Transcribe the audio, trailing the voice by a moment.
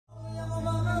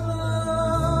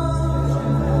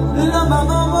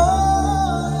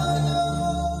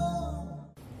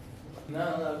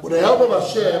With the help of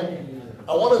Hashem,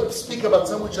 I want to speak about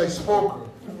something which I spoke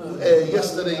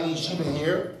yesterday in Yeshiva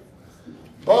here.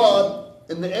 But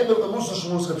in the end of the mussar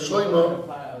shmoozes, Rabbi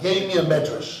Shlomo gave me a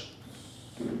medrash.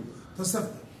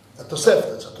 Tosefta. A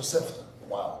Tosefta. It's a Tosefta.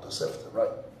 Wow, Tosefta, right.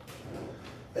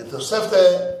 And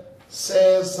Tosefta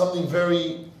says something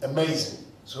very amazing.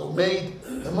 So it made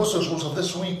the mussar shmoozes of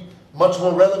this week much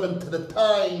more relevant to the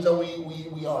times that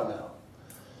we are now.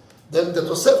 Then the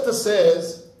Tosefta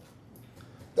says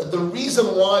that the reason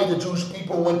why the Jewish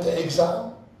people went to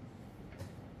exile,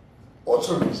 what's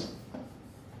the reason?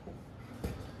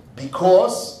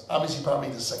 Because, obviously, probably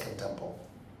the second temple,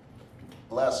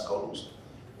 last Golus,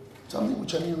 something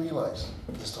which I didn't realize,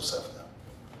 this Tosefta,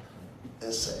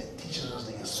 it teaches us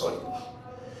the Yisrael.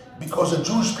 Because the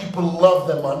Jewish people love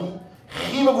their money,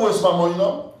 they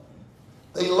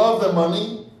love their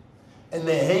money, and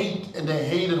they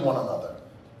hated one another.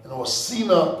 And it was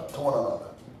sina to one another.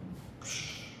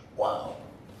 Wow.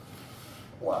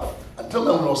 Wow. Until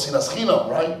then, it was sinas chinam,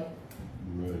 right?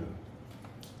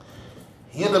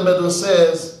 Here the Medrash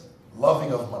says,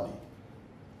 loving of money.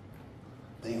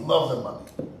 They love the money.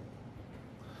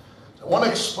 So I want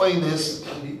to explain this.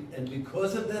 And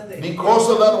because of that, they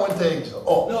went to exile.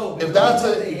 Oh, no, if that's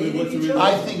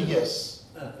I think yes.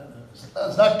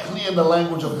 It's not clear in the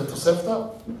language of the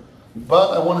Tosefta,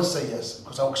 but I want to say yes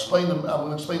because I'm going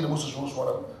to explain the mussar shmoozes.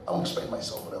 I'm going to explain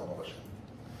myself.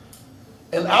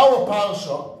 In our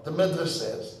parsha, the Medrash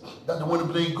says that when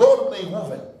Bnei Gad and Bnei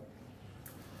Reuven,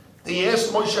 they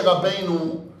asked Moshe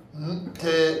Rabbeinu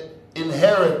to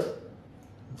inherit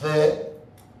the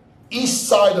east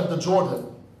side of the Jordan.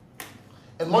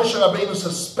 And Moshe Rabbeinu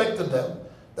suspected them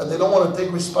that they don't want to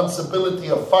take responsibility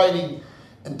of fighting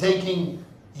and taking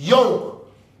yoke,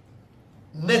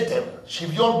 netel,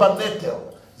 shivyon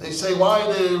banetel. They say, why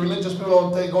the religious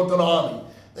people don't go to the army?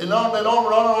 They don't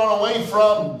run away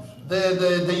from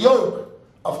the yoke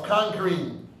of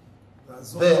conquering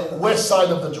the west side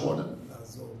of the Jordan.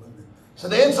 So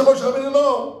they answer Moshe Rabbeinu,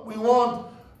 no,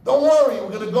 don't worry,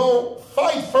 we're going to go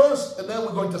fight first and then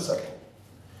we're going to settle.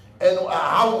 And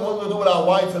how we're going to do with our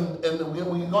wife, and we're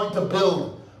going to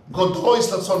build godrois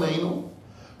latzoneinu.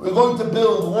 We're going to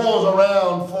build walls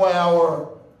around for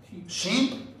our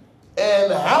sheep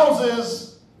and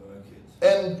houses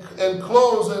and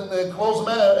clothes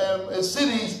and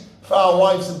cities for our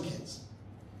wives and kids.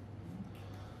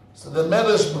 So the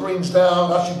Medrash brings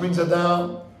it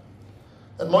down,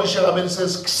 and Moshe Rabbeinu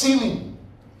says, Ksilim.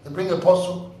 They bring a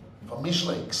pasuk from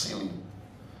Mishlei, Ksilim.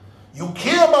 You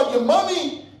care about your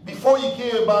money before you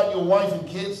care about your wife and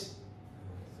kids.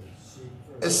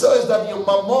 It says that your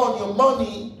mammon, your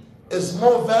money, is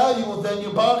more valuable than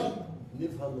your body.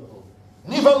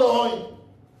 Nivalohoi.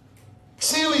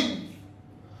 Ksilim.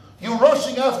 You're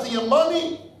rushing after your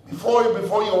money before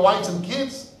your wives and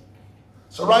kids.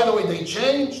 So right away they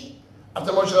changed.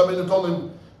 After Moshe Rabbeinu told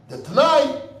him that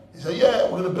tonight, he said, yeah,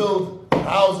 we're going to build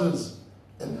houses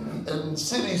and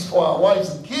cities for our wives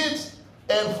and kids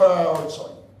and for our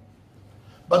son.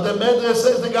 But the Medrash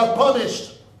says they got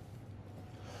punished.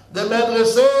 The Medrash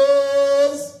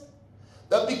says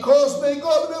that because they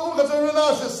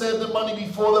said the money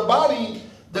before the body,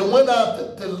 they went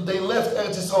out, they left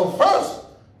Eretz Yisrael first,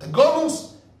 the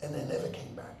Golus, and they never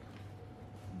came back.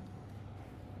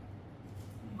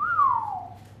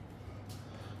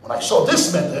 When I saw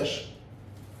this Medrash,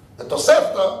 the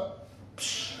Tosefta,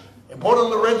 it brought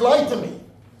on the red light to me.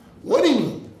 What do you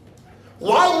mean?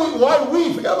 Why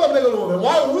we, forget about Bnei Gad,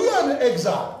 why are we on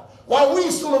exile? Why are we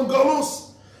still in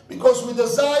Golus? Because we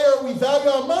value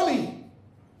our money.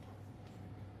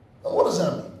 Now what does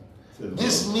that mean?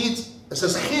 This means, it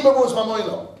says, Chibaru is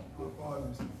Mamoino.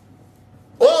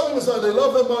 All of them, they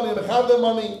love their money, they have their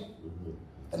money,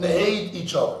 and they hate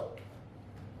each other.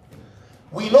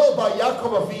 We know by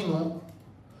Yaakov Avinu,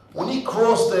 when he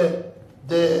crossed the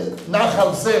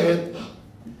Nachal Zeret,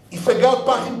 he forgot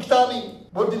Pachim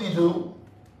Ktani. What did he do?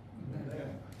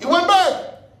 He went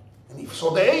back. And he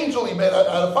saw the angel, he had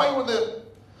a fight with him.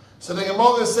 So the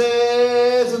Gemara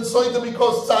says, and so it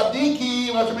because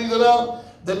Tzaddikim, how should we do that?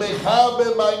 They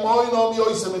mechaber ma'imoinom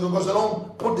yoisem, because they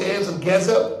don't put their hands in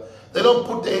gezer, they don't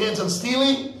put their hands in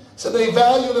stealing, so they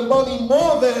value the money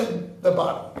more than the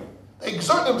body. They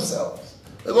exert themselves.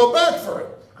 They go back for it,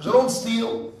 because they don't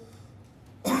steal.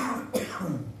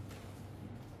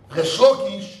 Resh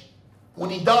Lakish, when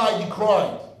he died, he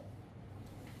cried.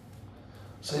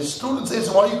 So his student says,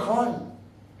 why are you crying?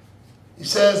 He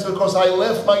says, because I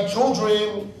left my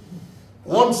children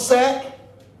one sack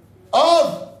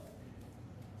of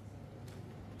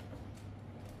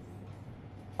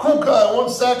kuka, one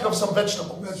sack of some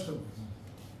vegetables.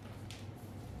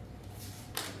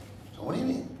 So what do you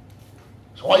mean?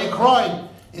 crying.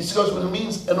 He goes, well, it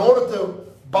means in order to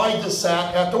buy the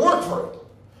sack, I have to work for it.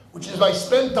 Which is I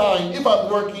spend time, if I'm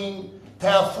working, to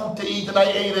have food to eat and I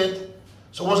ate it.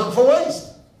 So it wasn't for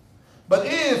waste. But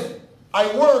if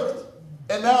I worked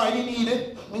and now I didn't eat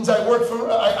it, it means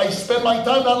I spent my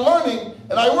time not learning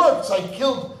and I worked. So I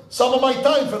killed some of my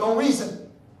time for no reason.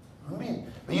 What do you mean?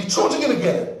 But your children are going to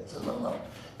get it. He says, no.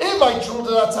 If my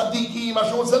children are tzaddikim, I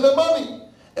shouldn't send them money.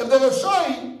 If they're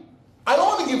Rashayim, I don't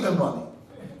want to give them money.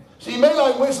 So he made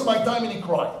I wasted my time and he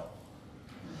cried.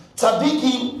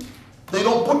 Tzaddikim, they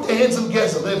don't put their hands in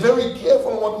gezel. They're very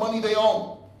careful on what money they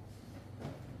own.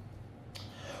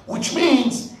 Which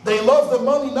means they love the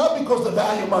money not because they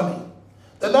value money.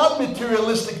 They're not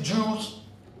materialistic Jews.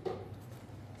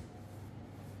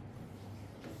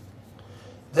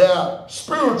 They're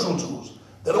spiritual Jews.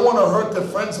 They don't want to hurt their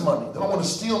friends' money. They don't want to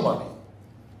steal money.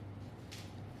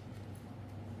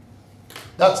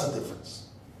 That's the difference.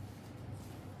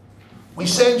 We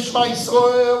say in Shema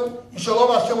Yisrael, you shall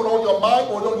love Hashem with all your might,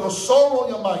 or all your soul, all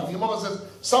your mind. The Gemara says,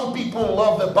 some people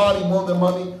love their body more than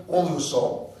money, all your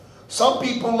soul. Some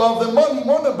people love their money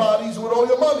more than bodies with all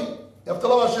your money. You have to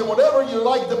love Hashem, whatever you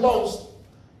like the most,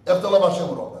 you have to love Hashem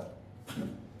with all that.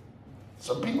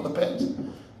 Some people, depends.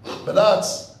 But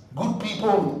that's good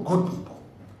people.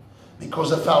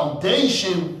 Because the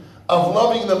foundation of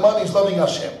loving the money is loving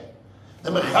Hashem.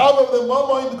 The mechav of the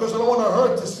money because they don't want to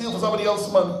hurt to steal for somebody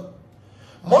else's money.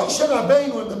 Moshe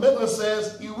Rabbeinu in the Midrash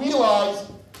says he realized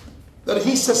that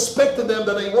he suspected them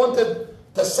that they wanted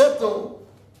to settle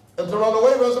and to run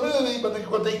away from responsibility,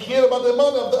 but they cared about their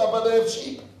money, about their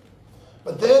sheep.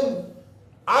 But then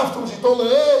afterwards he told them,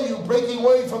 hey, you're breaking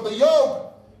away from the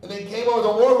yoke, and they came out, the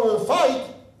war will fight.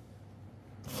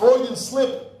 Freudian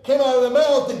slip came out of the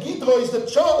mouth, the Gitro is the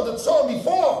saw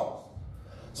before.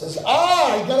 Says, he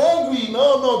got angry.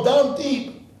 No, down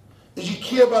deep. Is you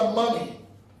care about money.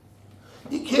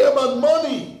 You care about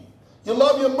money. You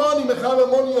love your money,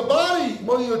 money in your body,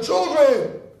 money in your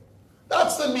children.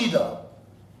 That's the midah.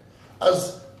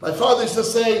 As my father used to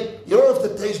say, you don't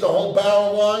have to taste the whole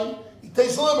barrel of wine. You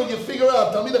taste a little bit, you figure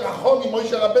out. Tamidah Chachami,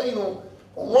 Moshe Rabbeinu,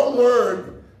 one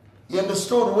word, he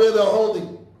understood where they're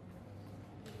holding.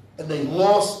 And they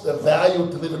lost the value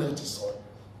to live in Israel.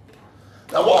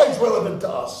 Now, why is it relevant to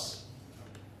us?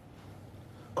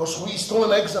 Because we're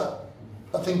still in exile.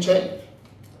 Nothing changed.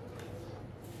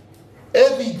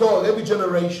 Every dog, every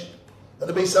generation that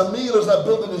the Beis Hamikdash is not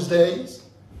built in his days,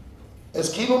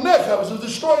 as Kinu Nechav was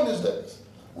destroyed in his days,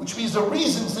 which means the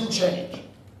reasons didn't change.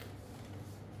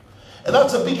 And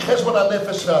that's a big cheshbon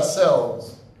hanefesh for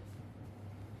ourselves.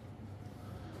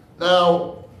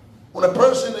 Now, when a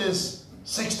person is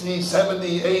 60,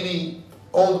 70, 80,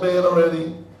 old man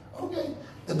already, okay,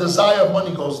 the desire of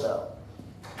money goes down.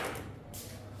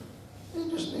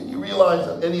 You realize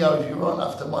that anyhow, if you run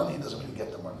after money, it doesn't mean you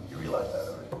get the money. You realize that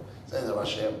already. Say the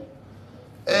Hashem.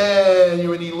 And you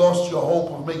already lost your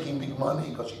hope of making big money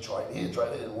because you tried here, it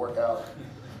didn't work out.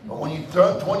 But when you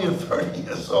turn 20 or 30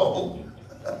 years old,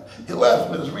 you're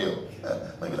laughing, but it's real.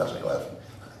 Maybe that's why you're laughing.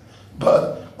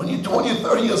 But when you're 20 or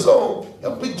 30 years old, you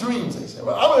have big dreams. They say,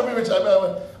 well, I'm going to be rich.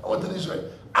 I went to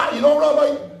Israel. You know,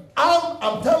 Rabbi,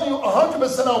 I'm telling you,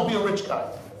 100% I'll be a rich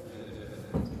guy.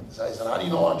 So I said, how do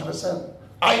you know 100%?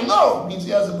 I know. It means he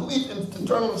has a belief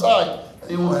internal inside that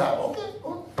he will have. Okay.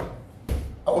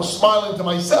 I was smiling to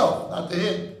myself, not to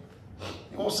him.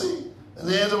 You will see. In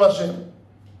the hands of Hashem.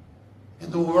 You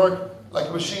do work like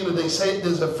Rashina. They say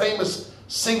there's a famous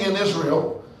singer in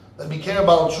Israel that became a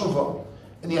Baal Tshuva,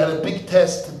 and he had a big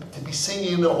test to be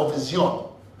singing in the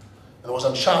Hovizion. And it was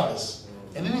on Shabbos.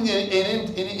 And he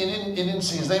didn't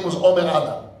sing. His name was Omer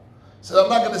Adam. He said, I'm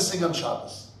not going to sing on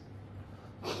Shabbos.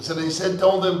 So they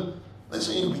told him,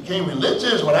 listen, you became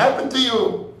religious. What happened to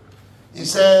you? He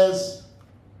says,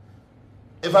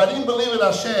 if I didn't believe in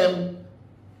Hashem,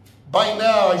 by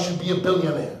now I should be a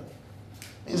billionaire.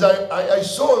 He says, I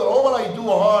saw that all what I do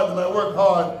hard and I work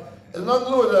hard is not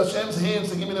to do with Hashem's hands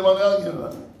to give me the money. I'll give you the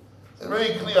money. It's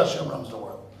very clear Hashem runs the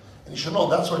world. And you should know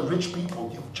that's why rich people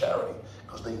give charity,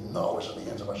 because they know it's in the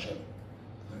hands of Hashem.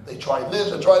 They try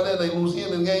this, they try that, they lose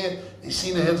here and there, they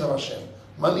see in the hands of Hashem.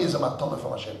 Money is a matana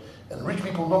from Hashem. And rich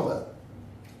people know that.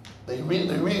 They really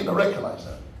recognize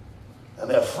that. And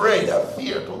they're afraid, they have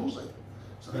fear to lose it.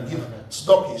 So they give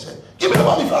tzedakah. He said, give me the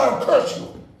money if I don't curse you.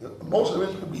 Most of the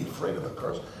rich people be afraid of a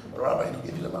curse. But Rabbi, will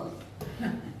give you the money.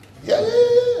 Yeah.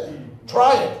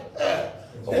 Try it. Yeah.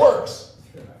 It works.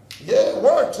 Yeah, it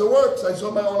works. I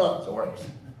saw my own eyes. It works.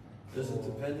 Does it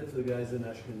depend if the guy's an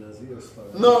Ashkenazi or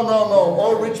Sephardi? No.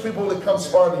 All rich people that come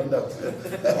Sephardi,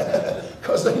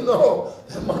 because they know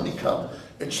the money comes.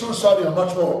 It's true, Sephardi are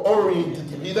much more oriented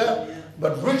to be there,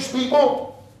 but rich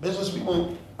people, Business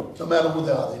people, no matter who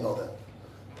they are, they know that.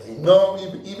 They know,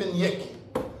 even Yiki.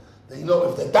 They know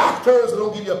if they're doctors, they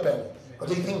don't give you a penny.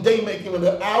 Because they think they make even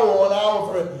an hour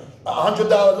for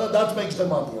 $100, that makes them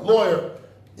money. A lawyer,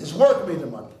 his work made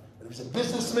them money. But if he's a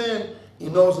businessman, he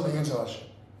knows in the hands of Hashem.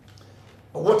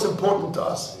 But what's important to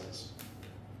us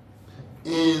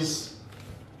is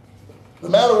no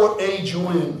matter what age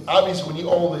you're in, obviously when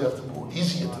you're older you have to do it.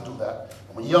 Easier to do that.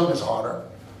 And when you're young it's harder.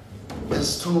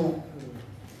 Is to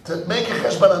make a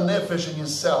cheshbon nefesh in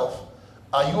yourself.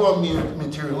 Are you a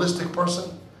materialistic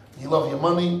person? You love your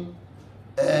money?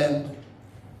 And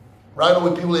right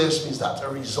away people ask me, is that a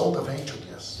result of hatred?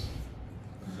 Yes.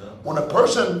 When a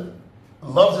person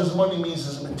loves his money, means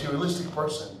he's a materialistic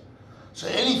person. So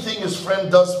anything his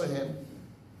friend does for him,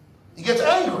 he gets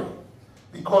angry.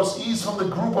 Because he's from the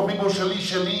group of people, Shali,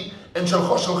 Shali, and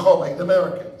Shalcho, Shalcho, like the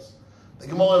Americans. The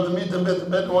Gemara,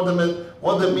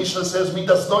 what the Mishnah says,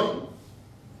 Midas Doim.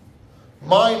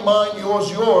 Mine,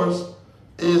 yours,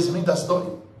 is Midas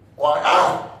Doim.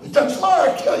 Why? You touch mine,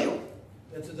 I kill you.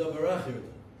 That's a Davarach.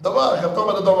 Davarach, I'm talking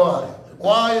about the Davarach.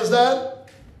 Why is that?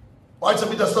 Why it's a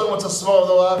Midas Doim, what's a small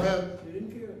Davarach? You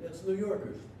didn't care, that's New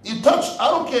Yorkers. You touch, I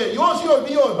don't care, yours,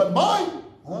 be yours, but mine,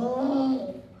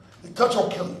 you touch, I'll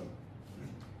kill you.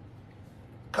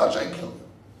 Touch, I kill you.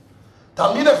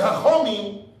 Tmaliel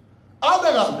Chachomim,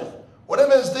 Adarabeh.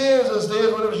 Whatever is theirs,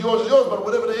 whatever is yours, but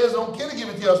whatever it is, they don't care to give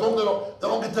it to you as long as they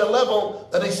don't get to a level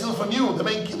that they steal from you. The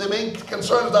main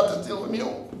concern is not to steal from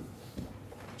you.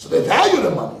 So they value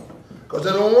the money. Because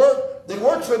they don't work, they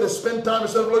work for it, they spend time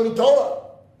instead of learning Torah.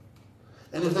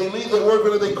 And if they leave, they work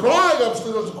with it, they cry, I'm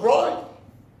still going to cry.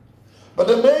 But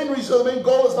the main reason, the main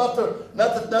goal is not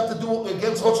to do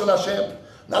against Rosh Hashem,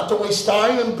 not to waste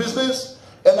time in business,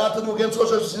 and not to do against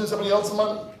Rosh Hashem somebody else's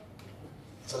money.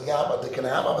 So yeah, but they can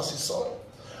have soil.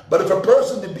 But if a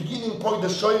person, the beginning point, the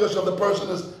shoyish of the person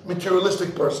is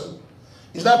materialistic person.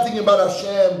 He's not thinking about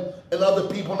Hashem and other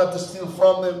people, not to steal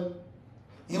from them.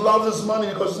 He loves his money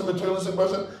because he's a materialistic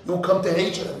person. He will come to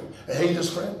hate him and hate his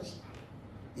friends.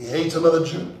 He hates another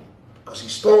Jew because he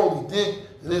stole, he did,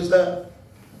 it is that.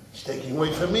 He's taking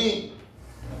away from me.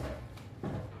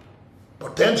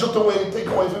 Potential to take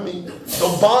away from me.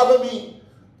 Don't bother me.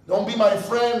 Don't be my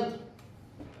friend.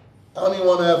 I only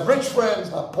want to have rich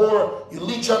friends, not poor. You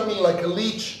leech on me like a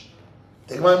leech.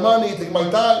 Take my money, take my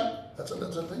time. That's a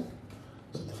thing.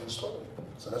 It's a different story.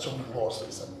 So that's what we lost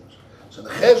in some years. So in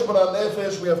the cheshbon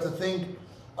nefesh, we have to think,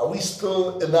 are we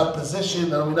still in that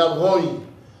position? Are we not roy?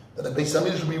 That the Beis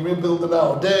Hamikdash should be rebuilt in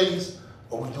our days?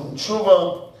 Or we doing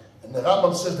tshuva? And the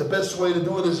Rambam says the best way to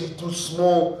do it is you do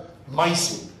small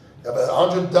meisim. You have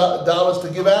 $100 to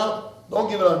give out, don't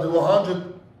give it out. Do $100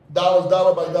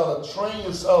 dollar by dollar. Train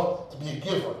yourself to be a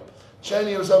giver. Train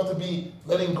yourself to be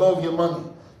letting go of your money.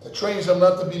 To train yourself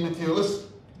not to be materialistic.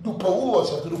 Do pa'ulas.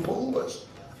 You have to do pa'ulas.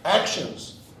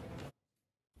 Actions.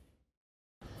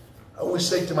 I always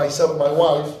say to myself and my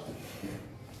wife,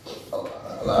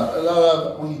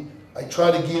 I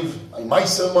try to give my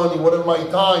mussar money, whatever my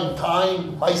time,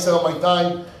 mussar my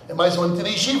time, and mussar went to the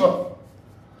yeshiva.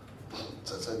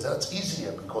 That's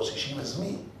easier because yeshiva is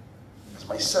me. It's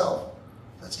myself.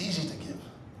 That's easy to give.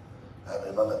 I have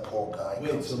another poor guy.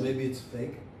 Wait, so maybe it's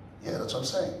fake? Yeah, that's what I'm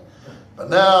saying. But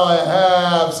now I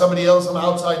have somebody else on the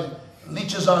outside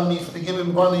leeches on me to give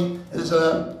him money. It's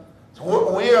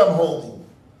where I'm holding.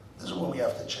 This is where we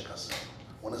have to check us.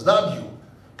 When it's not you,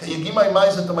 can you give my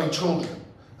mussar to my children?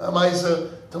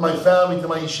 Mussar to my family, to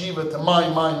my yeshiva, to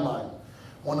mine.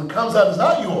 When it comes out, it's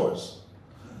not yours.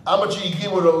 How much you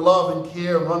give with a love and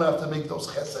care and run after make those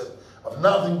chesed of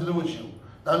nothing to do with you.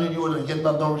 Not in you and get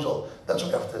no result. That's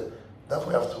what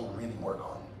we have to really work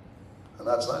on. And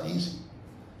that's not easy.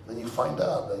 Then you find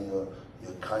out that you're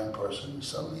a kind person, you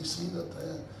suddenly see that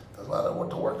there's a lot of work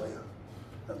to work there. You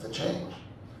have to change.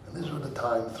 And this was the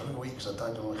time, 3 weeks, the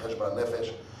time to do cheshbon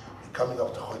nefesh. We're coming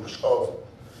up to Chodesh Av.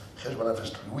 Cheshbon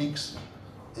nefesh 3 weeks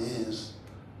is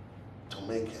to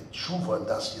make a tshuva, and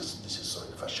this is so.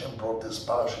 If Hashem brought this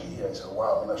parasha here, I said,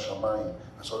 wow, min hashamayim,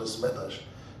 I saw this medrash.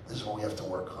 This is what we have to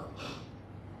work on.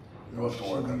 Rosh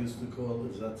Yeshiva used to call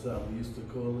it, Zatzal used to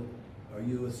call it, are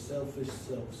you a selfish,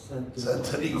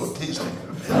 self-centered, egotistic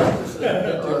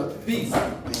beast?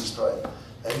 Beast, right.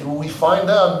 And we find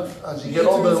out, as you get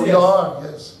older, we are.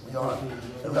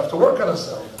 And we have to work on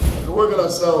ourselves. We have to work on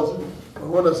ourselves. We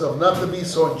want ourselves not to be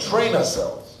so, and train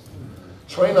ourselves.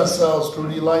 Train ourselves through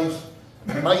the life,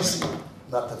 nicely,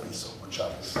 not to be so. Good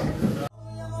Shabbos.